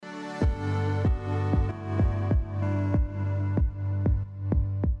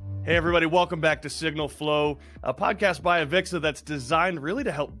Hey, everybody, welcome back to Signal Flow, a podcast by Avixa that's designed really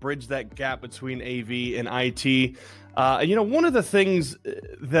to help bridge that gap between AV and IT. One of the things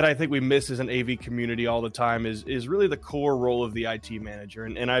that I think we miss as an AV community all the time is really the core role of the IT manager.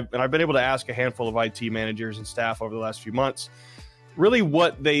 And I've been able to ask a handful of IT managers and staff over the last few months really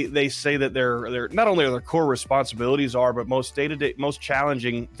what they say that their not only their core responsibilities are, but most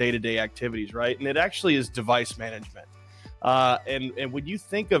challenging day-to-day activities, right? And it actually is device management. And when you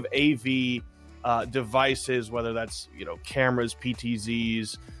think of AV devices, whether that's, cameras,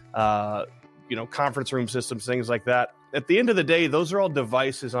 PTZs, conference room systems, things like that, at the end of the day, those are all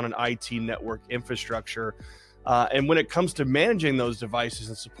devices on an IT network infrastructure. And when it comes to managing those devices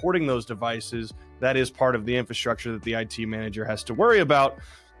and supporting those devices, that is part of the infrastructure that the IT manager has to worry about.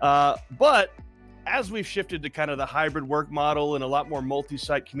 But as we've shifted to kind of the hybrid work model and a lot more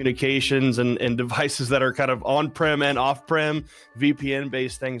multi-site communications and devices that are kind of on-prem and off-prem,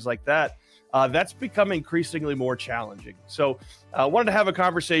 VPN-based things like that, that's become increasingly more challenging. So I wanted to have a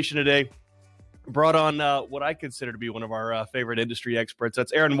conversation today. Brought on what I consider to be one of our favorite industry experts.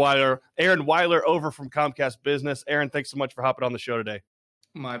 That's Aaron Weiler. Aaron Weiler over from Comcast Business. Aaron, thanks so much for hopping on the show today.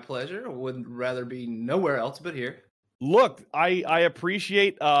 My pleasure. Would rather be nowhere else but here. Look, I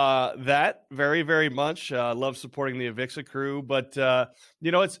appreciate that very, very much. Love supporting the Avixa crew, but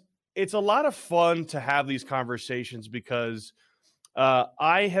it's a lot of fun to have these conversations because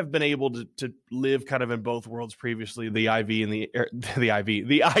I have been able to live kind of in both worlds previously, the IT and the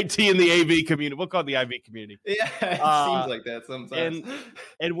AV community. We'll call it the IV community. Yeah, it seems like that sometimes.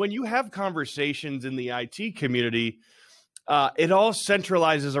 And when you have conversations in the IT community, it all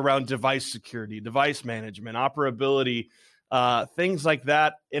centralizes around device security, device management, operability, things like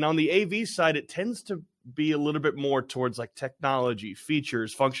that. And on the AV side, it tends to be a little bit more towards like technology,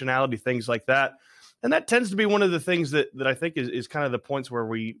 features, functionality, things like that. And that tends to be one of the things that I think is kind of the points where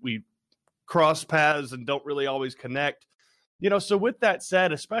we cross paths and don't really always connect. So with that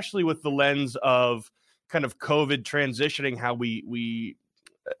said, especially with the lens of kind of COVID transitioning how we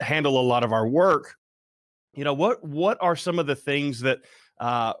handle a lot of our work, what are some of the things that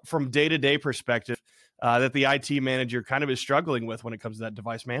from day-to-day perspective that the IT manager kind of is struggling with when it comes to that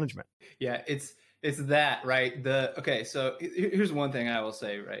device management? Yeah, it's that, right? So here's one thing I will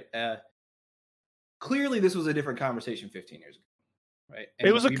say, right? Clearly, this was a different conversation 15 years ago, right? And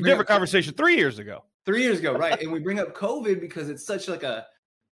it was a different conversation 3 years ago. 3 years ago, right? And we bring up COVID because it's such like a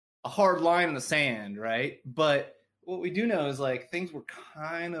hard line in the sand, right? But what we do know is like things were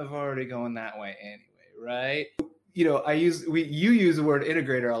kind of already going that way anyway, right? You use the word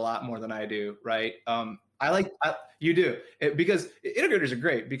integrator a lot more than I do, right? You do because integrators are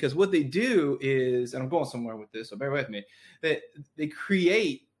great because what they do is, and I'm going somewhere with this, so bear with me, that they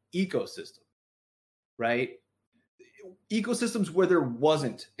create ecosystems. Right? Ecosystems where there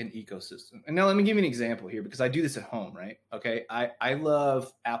wasn't an ecosystem. And now let me give you an example here because I do this at home, right? Okay. I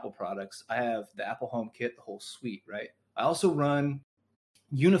love Apple products. I have the Apple HomeKit, the whole suite, right? I also run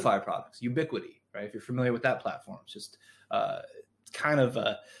Unify products, Ubiquity, right? If you're familiar with that platform, it's just it's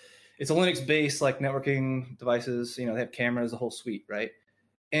a Linux-based like networking devices. They have cameras, the whole suite, right?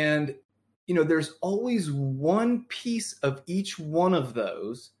 And, there's always one piece of each one of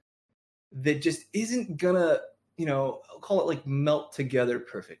those that just isn't gonna, I'll call it like melt together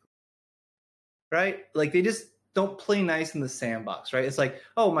perfectly, right? Like they just don't play nice in the sandbox, right? It's like,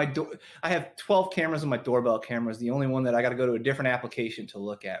 oh, I have 12 cameras on my doorbell camera is the only one that I got to go to a different application to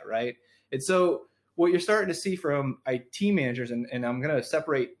look at, right? And so what you're starting to see from IT managers, and I'm gonna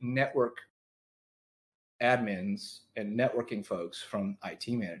separate network admins and networking folks from IT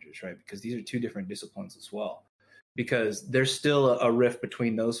managers, right? Because these are two different disciplines as well. Because there's still a rift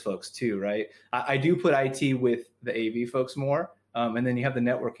between those folks too, right? I do put IT with the AV folks more, and then you have the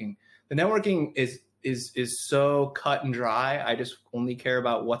networking. The networking is so cut and dry. I just only care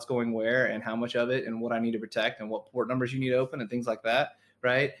about what's going where and how much of it and what I need to protect and what port numbers you need to open and things like that,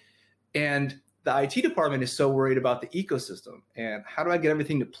 right? And the IT department is so worried about the ecosystem and how do I get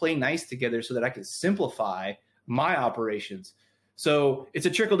everything to play nice together so that I can simplify my operations. So it's a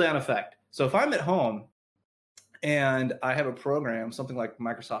trickle-down effect. So if I'm at home and I have a program, something like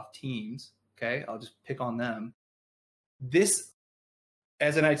Microsoft Teams, okay, I'll just pick on them. This,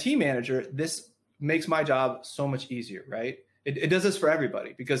 as an IT manager, this makes my job so much easier, right? It does this for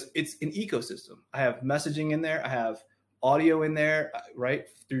everybody because it's an ecosystem. I have messaging in there. I have audio in there, right?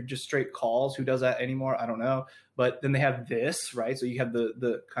 Through just straight calls. Who does that anymore? I don't know. But then they have this, right? So you have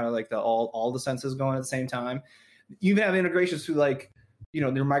the kind of like the all the senses going at the same time. You even have integrations through like,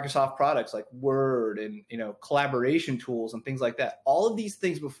 their Microsoft products like Word and, collaboration tools and things like that. All of these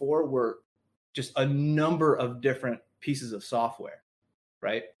things before were just a number of different pieces of software,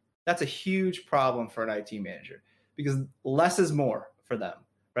 right? That's a huge problem for an IT manager because less is more for them,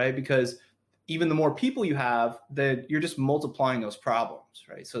 right? Because even the more people you have, then you're just multiplying those problems,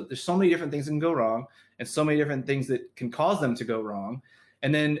 right? So there's so many different things that can go wrong and so many different things that can cause them to go wrong.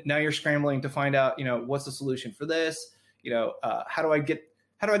 And then now you're scrambling to find out, what's the solution for this? How do I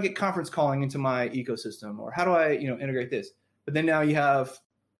get conference calling into my ecosystem, or how do I, integrate this? But then now you have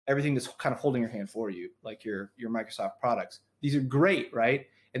everything that's kind of holding your hand for you, like your Microsoft products. These are great, right?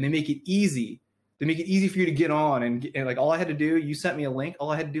 And they make it easy. They make it easy for you to get on and like all I had to do, you sent me a link. All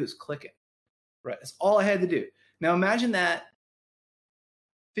I had to do is click it, right? That's all I had to do. Now imagine that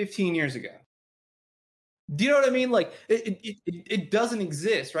 15 years ago. Do you know what I mean? Like it doesn't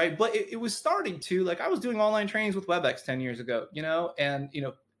exist, right? But it was starting to. Like I was doing online trainings with WebEx 10 years ago, and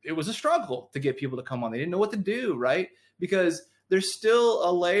it was a struggle to get people to come on. They didn't know what to do, right? Because there's still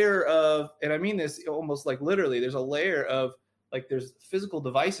a layer of, and I mean this almost like literally, there's a layer of like there's physical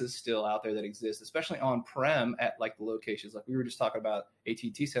devices still out there that exist, especially on-prem at like the locations. Like we were just talking about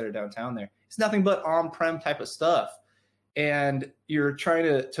AT&T Center downtown there. It's nothing but on-prem type of stuff. And you're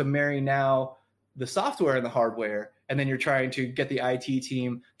trying to marry now the software and the hardware, and then you're trying to get the IT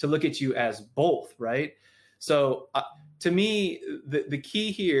team to look at you as both, right? So to me, the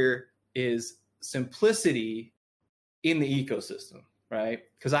key here is simplicity in the ecosystem, right?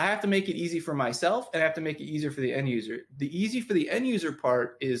 Because I have to make it easy for myself and I have to make it easier for the end user. The easy for the end user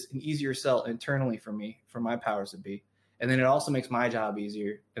part is an easier sell internally for me, for my powers that be. And then it also makes my job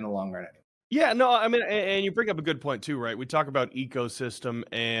easier in the long run. Yeah, no, I mean, and you bring up a good point too, right? We talk about ecosystem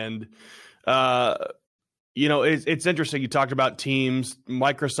and, it's interesting. You talked about Teams.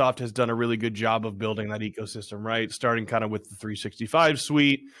 Microsoft has done a really good job of building that ecosystem, right? Starting kind of with the 365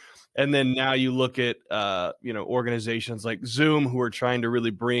 suite. And then now you look at, organizations like Zoom, who are trying to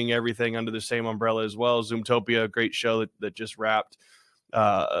really bring everything under the same umbrella as well. Zoomtopia, a great show that just wrapped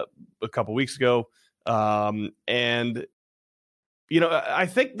a couple weeks ago. I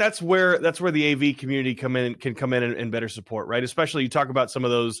think that's where the AV community can come in and better support, right? Especially you talk about some of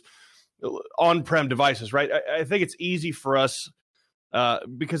those on-prem devices, right? I think it's easy for us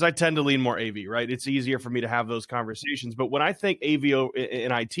because I tend to lean more AV, right? It's easier for me to have those conversations. But when I think AV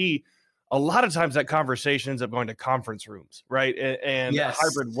in IT, a lot of times that conversation ends up going to conference rooms, right? And yes.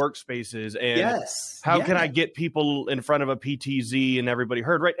 hybrid workspaces. And how can I get people in front of a PTZ and everybody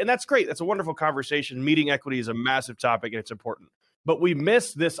heard, right? And that's great. That's a wonderful conversation. Meeting equity is a massive topic and it's important. But we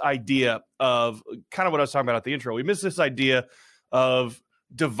miss this idea of kind of what I was talking about at the intro. We miss this idea of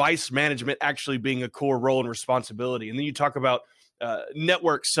device management actually being a core role and responsibility. And then you talk about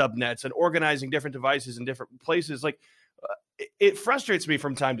network subnets and organizing different devices in different places. Like it frustrates me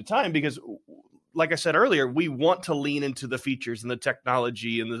from time to time because, like I said earlier, we want to lean into the features and the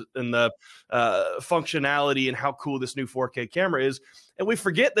technology and the functionality and how cool this new 4K camera is, and we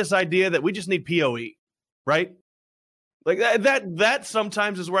forget this idea that we just need PoE, right? Like that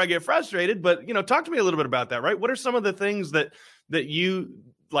sometimes is where I get frustrated. But talk to me a little bit about that, right? What are some of the things that you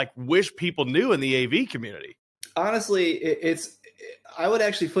like wish people knew in the AV community? Honestly, I would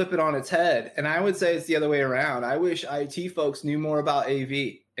actually flip it on its head, and I would say it's the other way around. I wish IT folks knew more about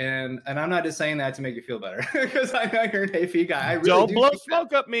AV, and I'm not just saying that to make you feel better because I know you're an AV guy. I really don't blow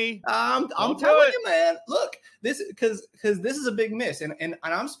smoke up me. I'm telling you, man. Look, this because this is a big miss, and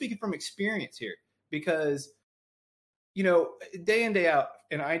I'm speaking from experience here because day in day out,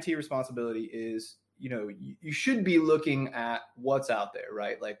 an IT responsibility is you should be looking at what's out there,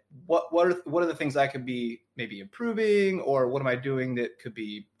 right? Like what are the things I could be maybe improving, or what am I doing that could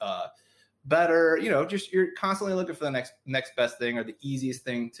be better? Just you're constantly looking for the next best thing or the easiest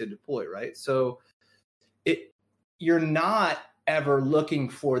thing to deploy, right? So you're not ever looking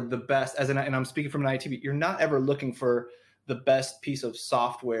for the best and I'm speaking from an IT, you're not ever looking for the best piece of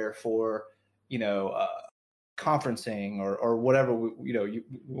software for conferencing or whatever you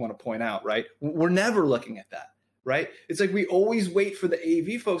want to point out, right? We're never looking at that, right? It's like we always wait for the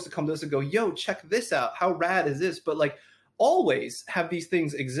AV folks to come to us and go, yo, check this out. How rad is this? But like always have these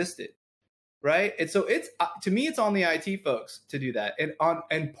things existed, right? And so it's to me, it's on the IT folks to do that,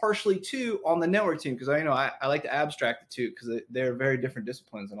 and partially too on the network team, because I like to abstract it too, because they're very different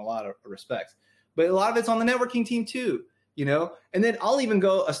disciplines in a lot of respects. But a lot of it's on the networking team too, And then I'll even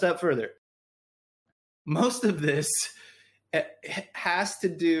go a step further. Most of this has to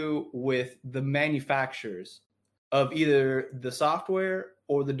do with the manufacturers of either the software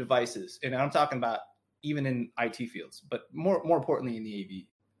or the devices. And I'm talking about even in IT fields, but more importantly in the AV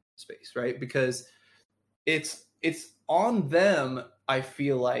space, right? Because it's on them, I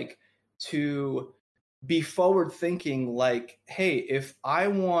feel like, to be forward thinking, like, hey, if I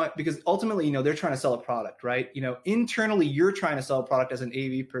want, because ultimately, they're trying to sell a product, right? Internally, you're trying to sell a product as an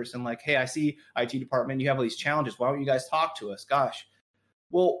AV person, like, hey, I see IT department, you have all these challenges. Why don't you guys talk to us? Gosh.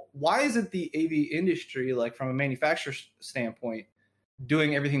 Well, why isn't the AV industry, like from a manufacturer standpoint,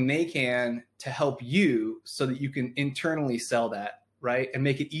 doing everything they can to help you so that you can internally sell that, right? And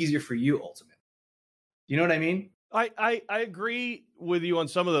make it easier for you ultimately. You know what I mean? I agree with you on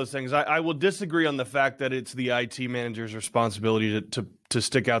some of those things. I will disagree on the fact that it's the IT manager's responsibility to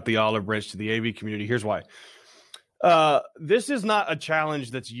stick out the olive branch to the AV community. Here's why. This is not a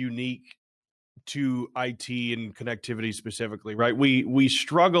challenge that's unique to IT and connectivity specifically, right? We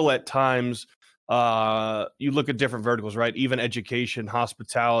struggle at times. You look at different verticals, right? Even education,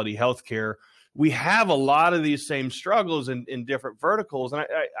 hospitality, healthcare. We have a lot of these same struggles in different verticals. And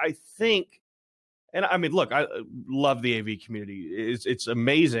I think, and I mean, look, I love the AV community. It's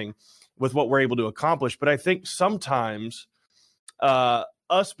amazing with what we're able to accomplish. But I think sometimes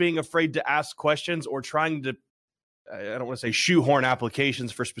us being afraid to ask questions or trying to, I don't want to say shoehorn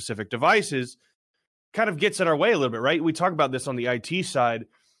applications for specific devices, kind of gets in our way a little bit, right? We talk about this on the IT side.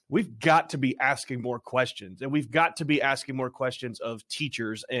 We've got to be asking more questions, and we've got to be asking more questions of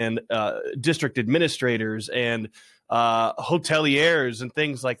teachers and district administrators and hoteliers and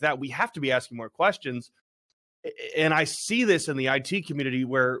things like that. We have to be asking more questions. And I see this in the IT community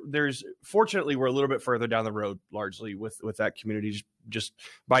where fortunately, we're a little bit further down the road, largely with that community, just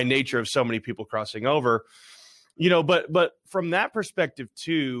by nature of so many people crossing over, but from that perspective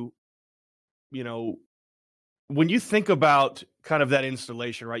too, when you think about kind of that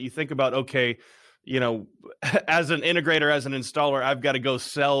installation, right? You think about, okay, as an integrator, as an installer, I've got to go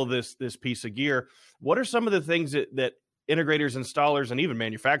sell this piece of gear. What are some of the things that integrators, installers, and even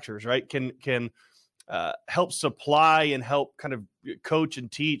manufacturers, right, can help supply and help kind of coach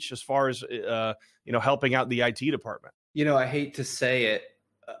and teach as far as helping out the IT department? I hate to say it.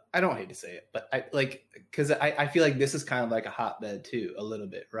 I don't hate to say it, but because I feel like this is kind of like a hotbed too, a little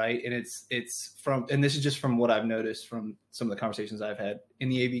bit, right? And and this is just from what I've noticed from some of the conversations I've had in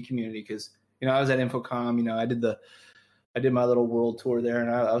the AV community. Because I was at Infocom, I did my little world tour there, and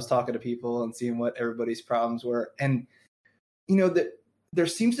I was talking to people and seeing what everybody's problems were, and that there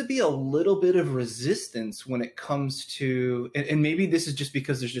seems to be a little bit of resistance when it comes to, and maybe this is just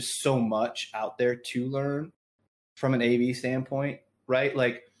because there's just so much out there to learn from an AV standpoint. Right?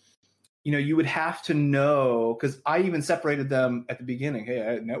 Like, you would have to know, because I even separated them at the beginning.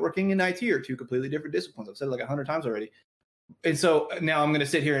 Hey, networking and IT are two completely different disciplines. I've said it like 100 times already. And so now I'm going to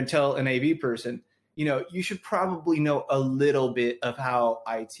sit here and tell an AV person, you should probably know a little bit of how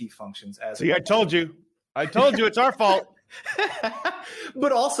IT functions. I told you it's our fault.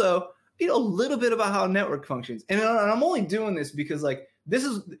 But also, a little bit about how network functions. And I'm only doing this because this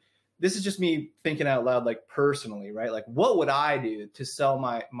is just me thinking out loud, like personally, right? Like, what would I do to sell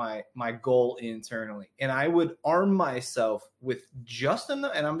my goal internally? And I would arm myself with just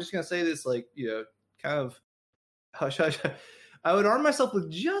enough, and I'm just going to say this, like, kind of hush, hush. I would arm myself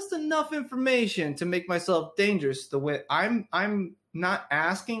with just enough information to make myself dangerous. The way I'm not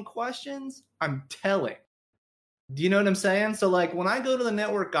asking questions, I'm telling. Do you know what I'm saying? So like when I go to the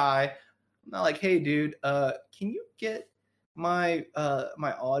network guy, I'm not like, hey dude, can you get my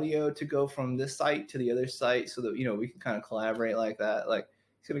audio to go from this site to the other site so that we can kind of collaborate like that? Like,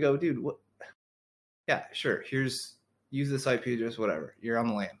 he's gonna go, dude, what? Yeah, sure. Use this IP address, whatever. You're on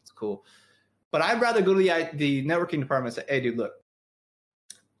the LAN. It's cool. But I'd rather go to the networking department and say, hey dude, look,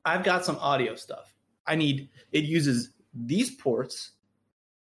 I've got some audio stuff. It uses these ports.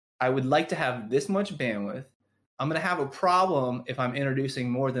 I would like to have this much bandwidth. I'm going to have a problem if I'm introducing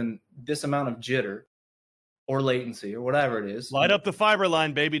more than this amount of jitter or latency or whatever it is. Light up the fiber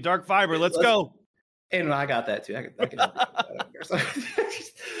line, baby. Dark fiber. Let's go. And I got that too. I can help you with that.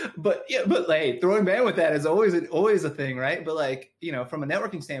 But hey, throwing bandwidth at is always a thing, right? But like, from a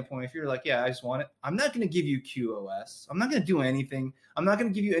networking standpoint, if you're like, yeah, I just want it, I'm not going to give you QoS. I'm not going to do anything. I'm not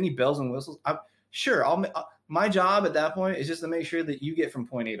going to give you any bells and whistles. My job at that point is just to make sure that you get from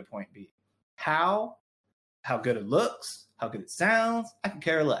point A to point B. How good it looks, how good it sounds, I can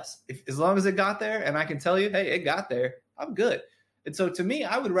care less. As long as it got there and I can tell you, hey, it got there, I'm good. And so to me,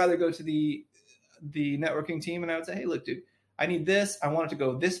 I would rather go to the networking team and I would say, hey, look, dude, I need this. I want it to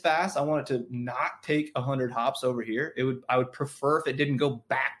go this fast. I want it to not take 100 hops over here. I would prefer if it didn't go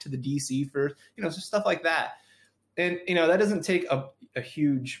back to the DC first, just stuff like that. And, that doesn't take a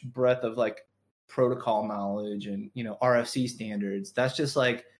huge breadth of like protocol knowledge and, RFC standards. That's just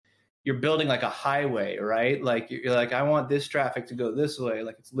like, you're building like a highway, right? Like you're like, I want this traffic to go this way.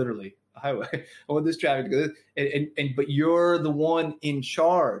 Like it's literally highway. I want this traffic to go but you're the one in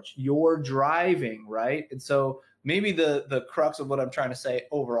charge. You're driving, right? And so maybe the crux of what I'm trying to say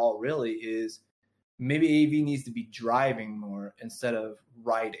overall really is maybe AV needs to be driving more instead of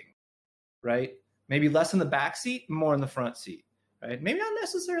riding, right? Maybe less in the back seat, more in the front seat, right? Maybe not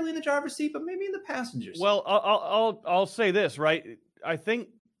necessarily in the driver's seat, but maybe in the passenger seat. Well, I'll say this, right? I think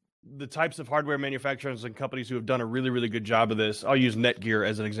the types of hardware manufacturers and companies who have done a really, really good job of this, I'll use Netgear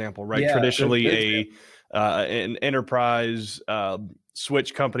as an example, right? Yeah, traditionally an enterprise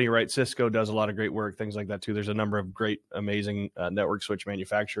switch company, right? Cisco does a lot of great work, things like that too. There's a number of great, amazing network switch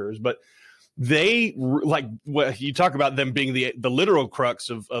manufacturers, but they, like what you talk about them being the literal crux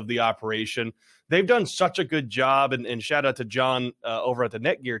of the operation. They've done such a good job, and shout out to John over at the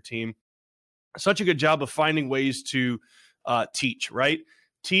Netgear team, such a good job of finding ways to teach, right?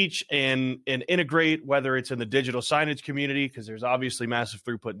 Teach and integrate, whether it's in the digital signage community, because there's obviously massive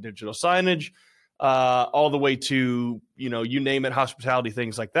throughput in digital signage, all the way to, you name it, hospitality,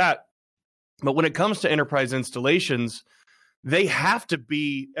 things like that. But when it comes to enterprise installations, they have to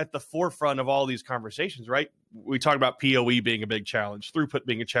be at the forefront of all these conversations, right? We talk about PoE being a big challenge, throughput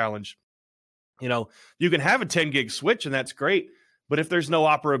being a challenge. You can have a 10 gig switch and that's great, but if there's no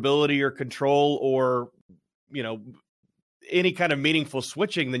operability or control or, any kind of meaningful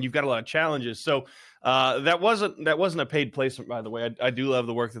switching, then you've got a lot of challenges. So that wasn't a paid placement, by the way. I do love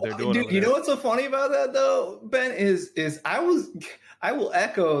the work that they're doing. Dude, you know what's so funny about that though, Ben, is I will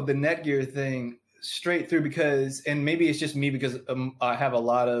echo the Netgear thing straight through because, and maybe it's just me because I have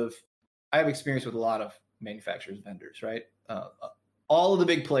experience with a lot of manufacturers, vendors, right? All of the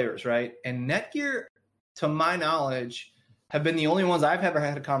big players, right? And Netgear, to my knowledge, have been the only ones I've ever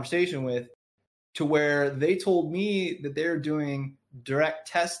had a conversation with to where they told me that they're doing direct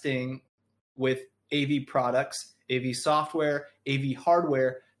testing with AV products, AV software, AV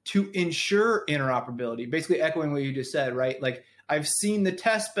hardware to ensure interoperability. Basically echoing what you just said, right? Like I've seen the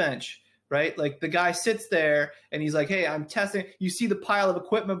test bench, right? Like the guy sits there and he's like, hey, I'm testing. You see the pile of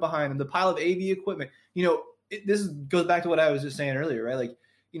equipment behind him, the pile of AV equipment. This goes back to what I was just saying earlier, right? Like,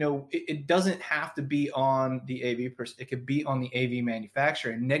 it doesn't have to be on the AV person. It could be on the AV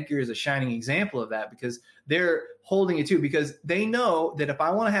manufacturer. And Netgear is a shining example of that because they're holding it too, because they know that if I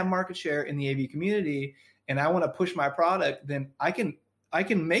want to have market share in the AV community and I want to push my product, then I can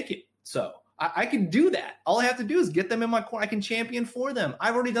make it. So I can do that. All I have to do is get them in my corner. I can champion for them.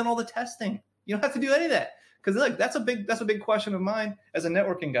 I've already done all the testing. You don't have to do any of that. Because like that's a big question of mine as a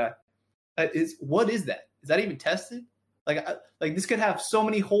networking guy. What is that? Is that even tested? Like this could have so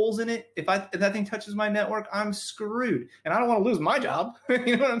many holes in it. If that thing touches my network, I'm screwed, and I don't want to lose my job.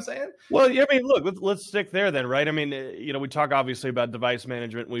 You know what I'm saying? Well, I mean, look, let's stick there then, right? I mean, we talk obviously about device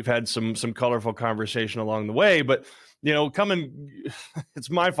management. We've had some colorful conversation along the way, but it's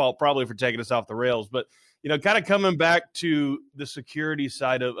my fault probably for taking us off the rails. But kind of coming back to the security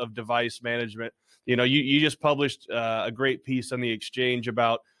side of device management. You just published a great piece on the Exchange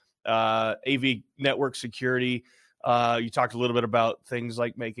about AV network security. You talked a little bit about things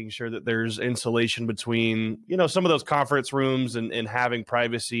like making sure that there's insulation between, some of those conference rooms and having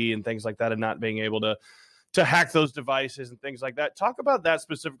privacy and things like that and not being able to hack those devices and things like that. Talk about that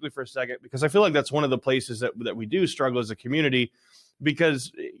specifically for a second, because I feel like that's one of the places that we do struggle as a community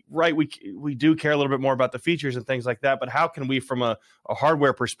because, right, we do care a little bit more about the features and things like that, but how can we, from a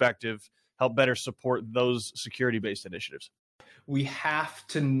hardware perspective, help better support those security-based initiatives? We have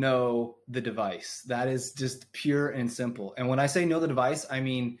to know the device. That is just pure and simple. And when I say know the device, I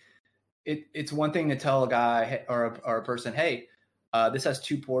mean, it's one thing to tell a guy or a person, hey, this has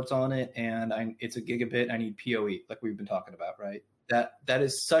 2 ports on it and it's a gigabit. I need PoE, like we've been talking about, right? That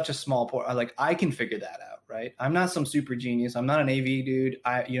is such a small port. I can figure that out, right? I'm not some super genius. I'm not an AV dude.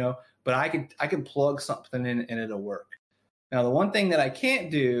 But I can plug something in and it'll work. Now, the one thing that I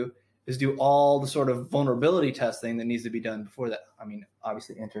can't do is do all the sort of vulnerability testing that needs to be done before that. I mean,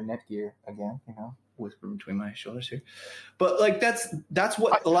 obviously enter Netgear again, whisper between my shoulders here. But like that's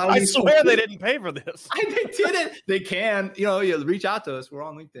what a lot of these I swear they didn't pay for this. They didn't. They can, reach out to us. We're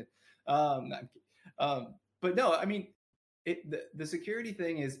on LinkedIn. But no, I mean, the security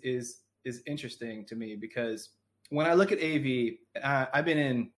thing is interesting to me because when I look at AV, I've been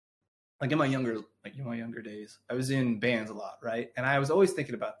in like in my younger days, I was in bands a lot, right? And I was always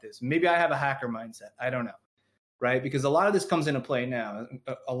thinking about this. Maybe I have a hacker mindset. I don't know, right? Because a lot of this comes into play now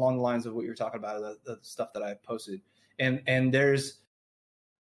along the lines of what you're talking about, the stuff that I posted. And there's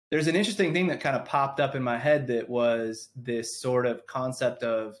an interesting thing that kind of popped up in my head that was this sort of concept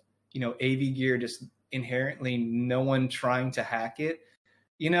of, AV gear just inherently no one trying to hack it,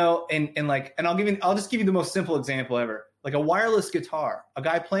 and I'll just give you the most simple example ever. like a wireless guitar, a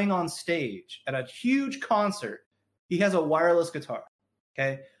guy playing on stage at a huge concert, he has a wireless guitar.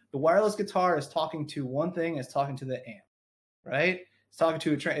 Okay. The wireless guitar is talking to one thing, is talking to the amp, right? It's talking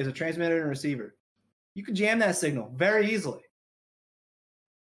to is a transmitter and receiver. You can jam that signal very easily.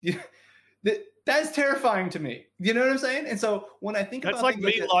 That's terrifying to me. You know what I'm saying? And so when I think that's about like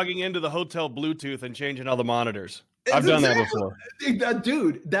me logging into the hotel Bluetooth and changing all the monitors. I've done that before.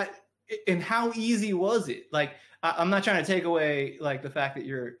 Dude, and how easy was it? Like, I'm not trying to take away like the fact that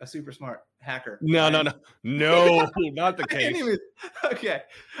you're a super smart hacker. No, right? no, not the case. Okay,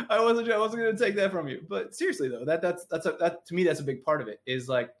 I wasn't going to take that from you. But seriously though, that to me that's a big part of it. Is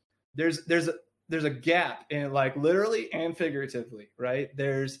like there's a gap in like literally and figuratively, right?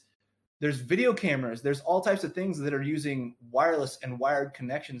 There's video cameras. There's all types of things that are using wireless and wired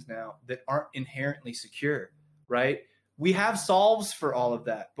connections now that aren't inherently secure, right? We have solves for all of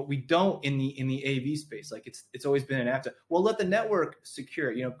that, but we don't in the AV space. Like it's always been an after. Well, let the network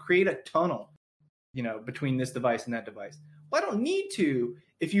secure it. Create a tunnel, between this device and that device. Well, I don't need to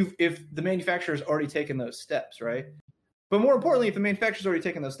if the manufacturer's already taken those steps, right? But more importantly, if the manufacturer's already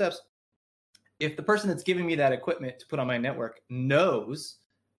taken those steps, if the person that's giving me that equipment to put on my network knows,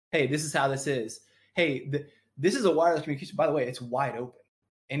 hey, this is how this is. Hey, this is a wireless communication. By the way, it's wide open.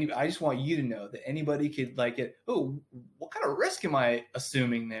 And I just want you to know that anybody could like it. Oh, what kind of risk am I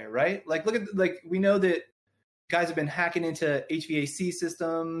assuming there, right? Like, look at we know that guys have been hacking into HVAC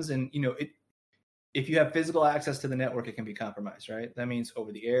systems, and if you have physical access to the network, it can be compromised, right? That means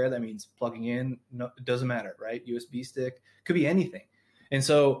over the air. That means plugging in. No, it doesn't matter, right? USB stick, could be anything. And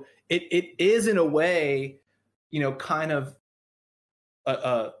so it is in a way, kind of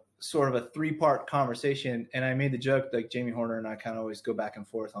a sort of a three-part conversation. And I made the joke, like Jamie Horner and I kind of always go back and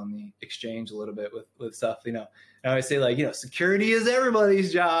forth on the exchange a little bit with stuff, and I always say like, security is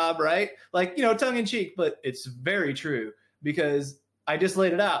everybody's job, right? Like, tongue in cheek, but it's very true because I just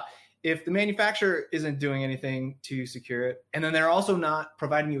laid it out. If the manufacturer isn't doing anything to secure it, and then they're also not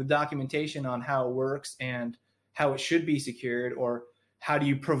providing you with documentation on how it works and how it should be secured, or how do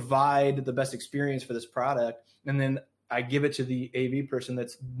you provide the best experience for this product, and then I give it to the AV person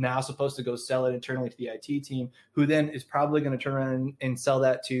that's now supposed to go sell it internally to the IT team, who then is probably going to turn around and sell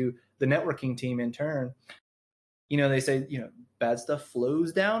that to the networking team in turn. They say, bad stuff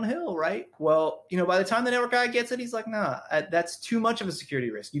flows downhill, right? Well, by the time the network guy gets it, he's like, nah, that's too much of a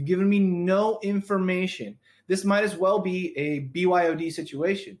security risk. You've given me no information. This might as well be a BYOD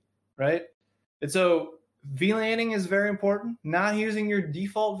situation, right? And so VLANing is very important. Not using your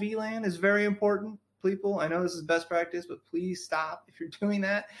default VLAN is very important. People, I know this is best practice, but please stop. If you're doing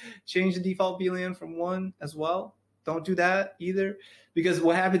that, change the default VLAN from 1 as well. Don't do that either, because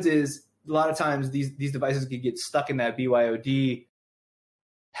what happens is a lot of times these devices can get stuck in that BYOD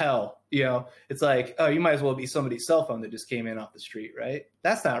hell. It's like, oh, you might as well be somebody's cell phone that just came in off the street, right?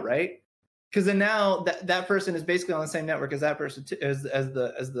 That's not right, because then now that person is basically on the same network as that person as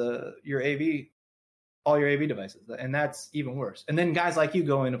your AV. All your AV devices, and that's even worse. And then guys like you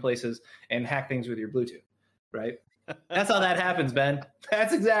go into places and hack things with your Bluetooth, right? That's how that happens, Ben.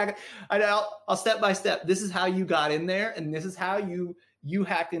 That's exactly. I'll step by step. This is how you got in there, and this is how you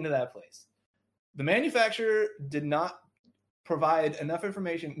hacked into that place. The manufacturer did not provide enough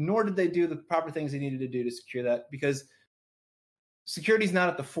information, nor did they do the proper things they needed to do to secure that, because security is not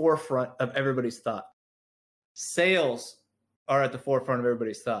at the forefront of everybody's thought. Sales are at the forefront of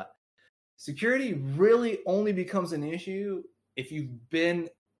everybody's thought. Security really only becomes an issue if you've been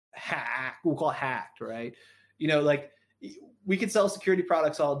hacked. We'll call it hacked, right? Like we could sell security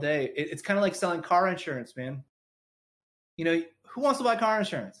products all day. It's kind of like selling car insurance, man. Who wants to buy car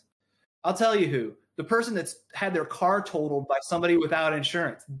insurance? I'll tell you who. The person that's had their car totaled by somebody without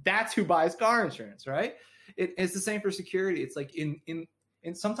insurance. That's who buys car insurance, right? It's the same for security. It's like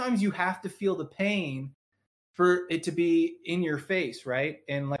and sometimes you have to feel the pain for it to be in your face, right?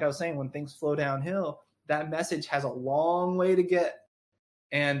 And like I was saying, when things flow downhill, that message has a long way to get.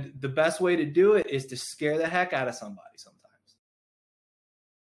 And the best way to do it is to scare the heck out of somebody sometimes.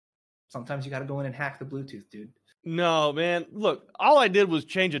 Sometimes you got to go in and hack the Bluetooth, dude. No, man. Look, all I did was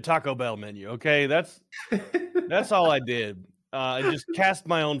change a Taco Bell menu, okay? That's all I did. I just cast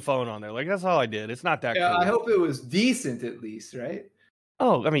my own phone on there. Like, that's all I did. It's not that cool. I hope it was decent at least, right?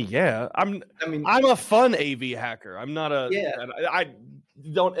 Oh, I mean, yeah. I'm a fun AV hacker. I'm not a. Yeah. I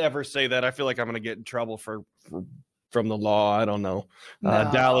don't ever say that. I feel like I'm going to get in trouble from the law. I don't know.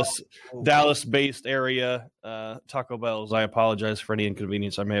 No. Dallas-based area Taco Bells. I apologize for any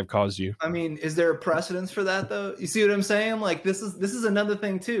inconvenience I may have caused you. I mean, is there a precedence for that though? You see what I'm saying? Like this is another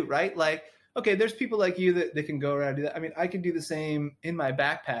thing too, right? Like, okay, there's people like you that can go around and do that. I mean, I can do the same in my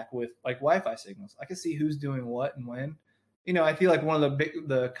backpack with like Wi-Fi signals. I can see who's doing what and when. I feel like one of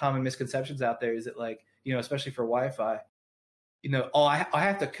the common misconceptions out there is that, like, especially for Wi-Fi, oh, I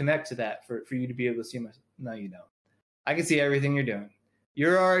have to connect to that for you to be able to see my. No, you don't. I can see everything you're doing.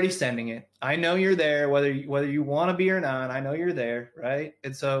 You're already sending it. I know you're there, whether you want to be or not. I know you're there, right?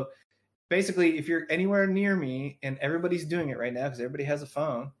 And so basically, if you're anywhere near me, and everybody's doing it right now because everybody has a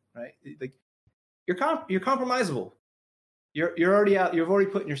phone, right? Like, you're compromisable. You're already out. You've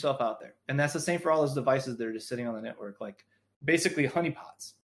already put yourself out there, and that's the same for all those devices that are just sitting on the network, like basically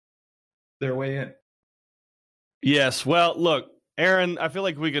honeypots. Their way in. Yes. Well, look, Aaron, I feel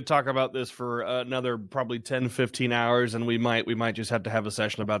like we could talk about this for another probably 10, 15 hours, and we might just have to have a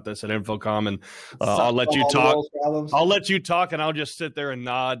session about this at Infocom, and I'll let you talk. I'll let you talk, and I'll just sit there and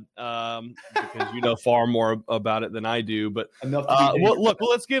nod because you know far more about it than I do. But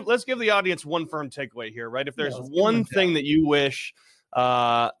let's give the audience one firm takeaway here, right? If there's one thing that you wish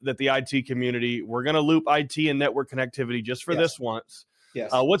that the IT community, we're going to loop IT and network connectivity just for this once.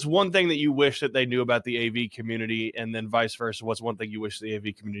 Yes. What's one thing that you wish that they knew about the AV community, and then vice versa? What's one thing you wish the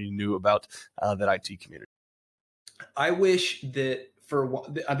AV community knew about that IT community? I wish that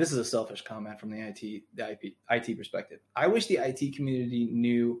this is a selfish comment from the IT perspective. I wish the IT community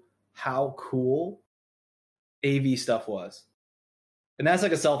knew how cool AV stuff was, and that's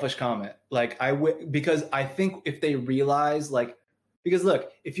like a selfish comment. Like because I think if they realize, like, because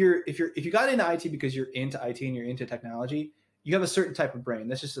look, if you got into IT because you're into IT and you're into technology, you have a certain type of brain.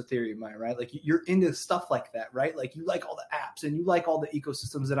 That's just a theory of mine, right? Like, you're into stuff like that, right? Like, you like all the apps and you like all the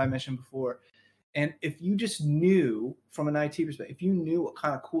ecosystems that I mentioned before. And if you just knew from an IT perspective, if you knew what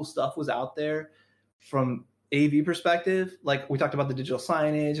kind of cool stuff was out there from AV perspective, like we talked about the digital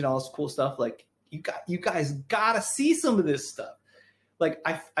signage and all this cool stuff, like you guys gotta see some of this stuff. Like,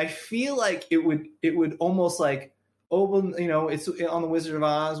 I feel like it would almost like open, it's on the Wizard of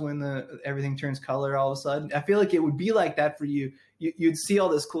Oz when everything turns color all of a sudden. I feel like it would be like that for you. You'd see all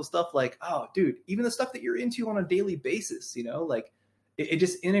this cool stuff, like, oh, dude, even the stuff that you're into on a daily basis, like it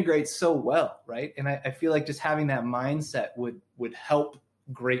just integrates so well, right? And I feel like just having that mindset would help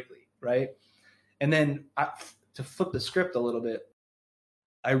greatly, right? And then to flip the script a little bit,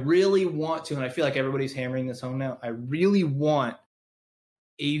 I really want to, and I feel like everybody's hammering this home now, I really want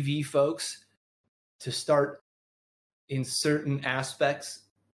AV folks to start in certain aspects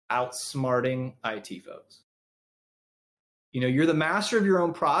outsmarting IT folks. You're the master of your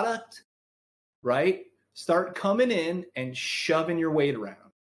own product, right? Start coming in and shoving your weight around.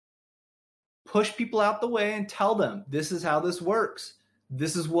 Push people out the way and tell them, this is how this works.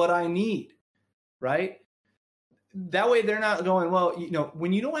 This is what I need, right? That way they're not going, well,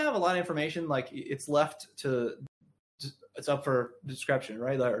 when you don't have a lot of information, like, it's up for description,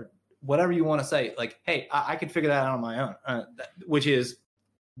 right? Or whatever you want to say, like, hey, I could figure that out on my own, which is,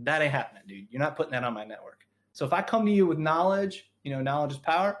 that ain't happening, dude. You're not putting that on my network. So if I come to you with knowledge, knowledge is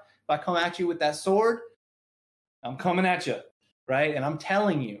power. If I come at you with that sword, I'm coming at you, right? And I'm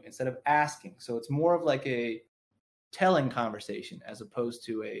telling you instead of asking. So it's more of like a telling conversation as opposed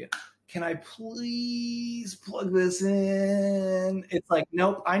to a, can I please plug this in? It's like,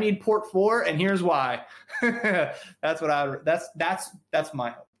 nope, I need port 4, and here's why. That's my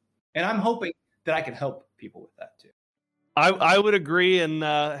hope. And I'm hoping that I can help people with that too. I would agree, and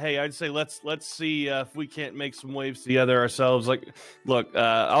hey, I'd say let's see if we can't make some waves together ourselves. Like, look,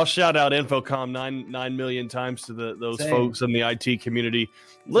 I'll shout out Infocom 9 million times to those folks in the IT community.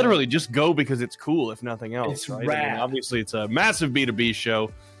 Literally, just go because it's cool, if nothing else. It's right? rad. I mean, obviously, it's a massive B2B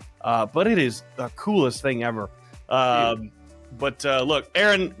show, but it is the coolest thing ever. But look,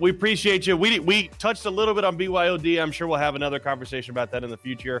 Aaron, we appreciate you. We touched a little bit on BYOD. I'm sure we'll have another conversation about that in the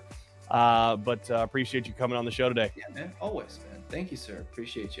future. But appreciate you coming on the show today. Yeah, man. Always, man. Thank you, sir.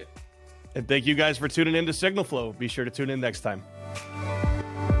 Appreciate you. And thank you guys for tuning in to Signal Flow. Be sure to tune in next time.